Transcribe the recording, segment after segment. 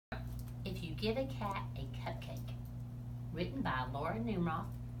Give a Cat a Cupcake. Written by Laura Newroth.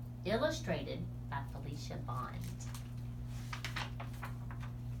 Illustrated by Felicia Bond.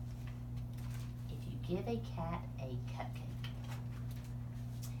 If you give a cat a cupcake.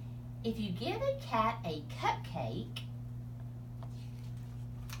 If you give a cat a cupcake,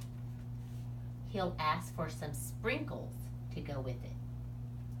 he'll ask for some sprinkles to go with it.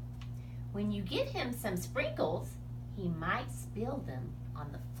 When you give him some sprinkles, he might spill them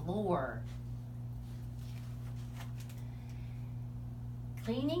on the floor.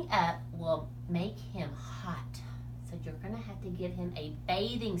 Cleaning up will make him hot, so you're going to have to give him a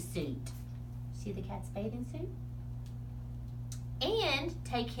bathing suit. See the cat's bathing suit? And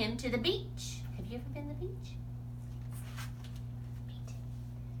take him to the beach. Have you ever been to the beach?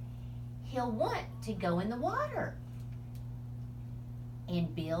 He'll want to go in the water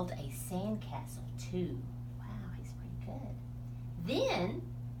and build a sandcastle too. Wow, he's pretty good. Then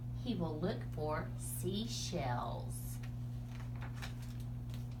he will look for seashells.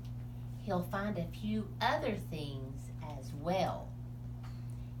 He'll find a few other things as well.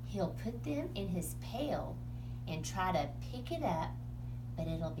 He'll put them in his pail and try to pick it up, but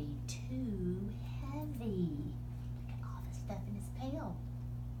it'll be too heavy. Look at all the stuff in his pail.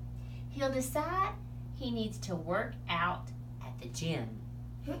 He'll decide he needs to work out at the gym.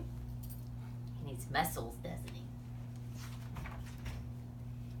 He needs muscles, doesn't he?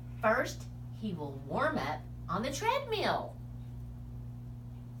 First, he will warm up on the treadmill.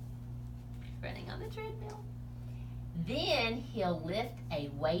 Running on the treadmill. Then he'll lift a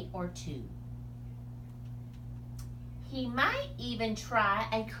weight or two. He might even try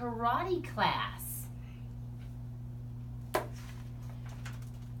a karate class.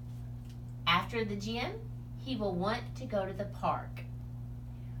 After the gym, he will want to go to the park.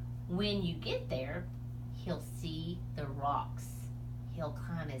 When you get there, he'll see the rocks. He'll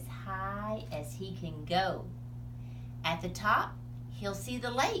climb as high as he can go. At the top, he'll see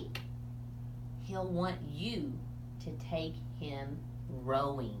the lake. He'll want you to take him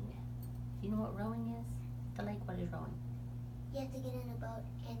rowing. Do you know what rowing is? The lake, what is rowing? You have to get in a boat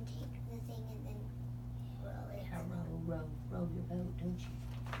and take the thing and then row it. Yeah, row your boat, don't you?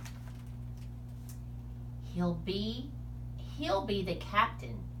 He'll be the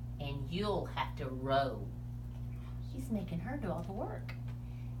captain and you'll have to row. He's making her do all the work.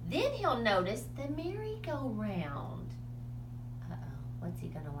 Then he'll notice the merry-go-round. What's he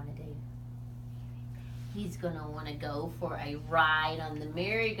gonna want to do? He's going to want to go for a ride on the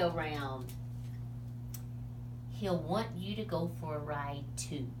merry-go-round. He'll want you to go for a ride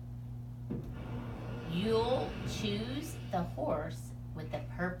too. You'll choose the horse with the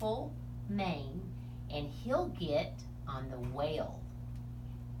purple mane and he'll get on the whale.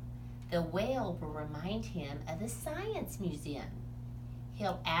 The whale will remind him of the science museum.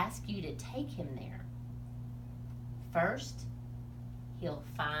 He'll ask you to take him there. First, he'll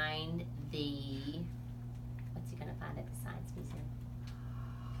find the... What's he going to find at the Science Museum?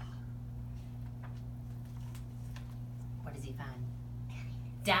 What does he find?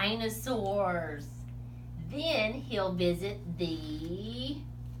 Dinosaurs. Then he'll visit the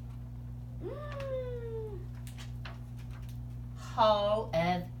Hall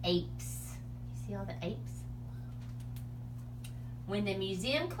of Apes. You see all the apes? When the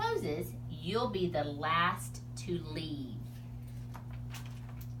museum closes, you'll be the last to leave.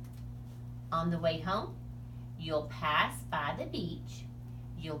 On the way home, you'll pass by the beach.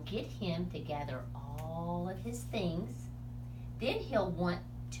 You'll get him to gather all of his things. Then he'll want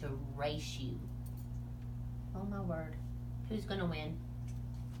to race you. Oh my word. Who's going to win?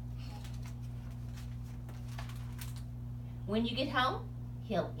 When you get home,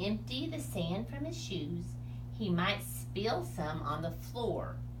 he'll empty the sand from his shoes. He might spill some on the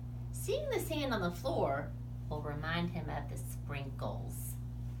floor. Seeing the sand on the floor will remind him of the sprinkles.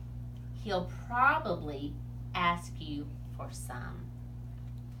 He'll probably ask you for some.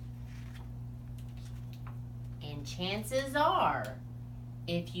 And chances are,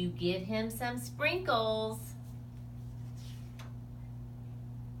 if you give him some sprinkles,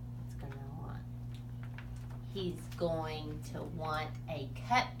 he's going to want a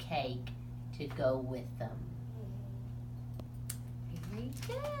cupcake to go with them. Very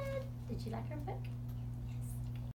good. Did you like our book?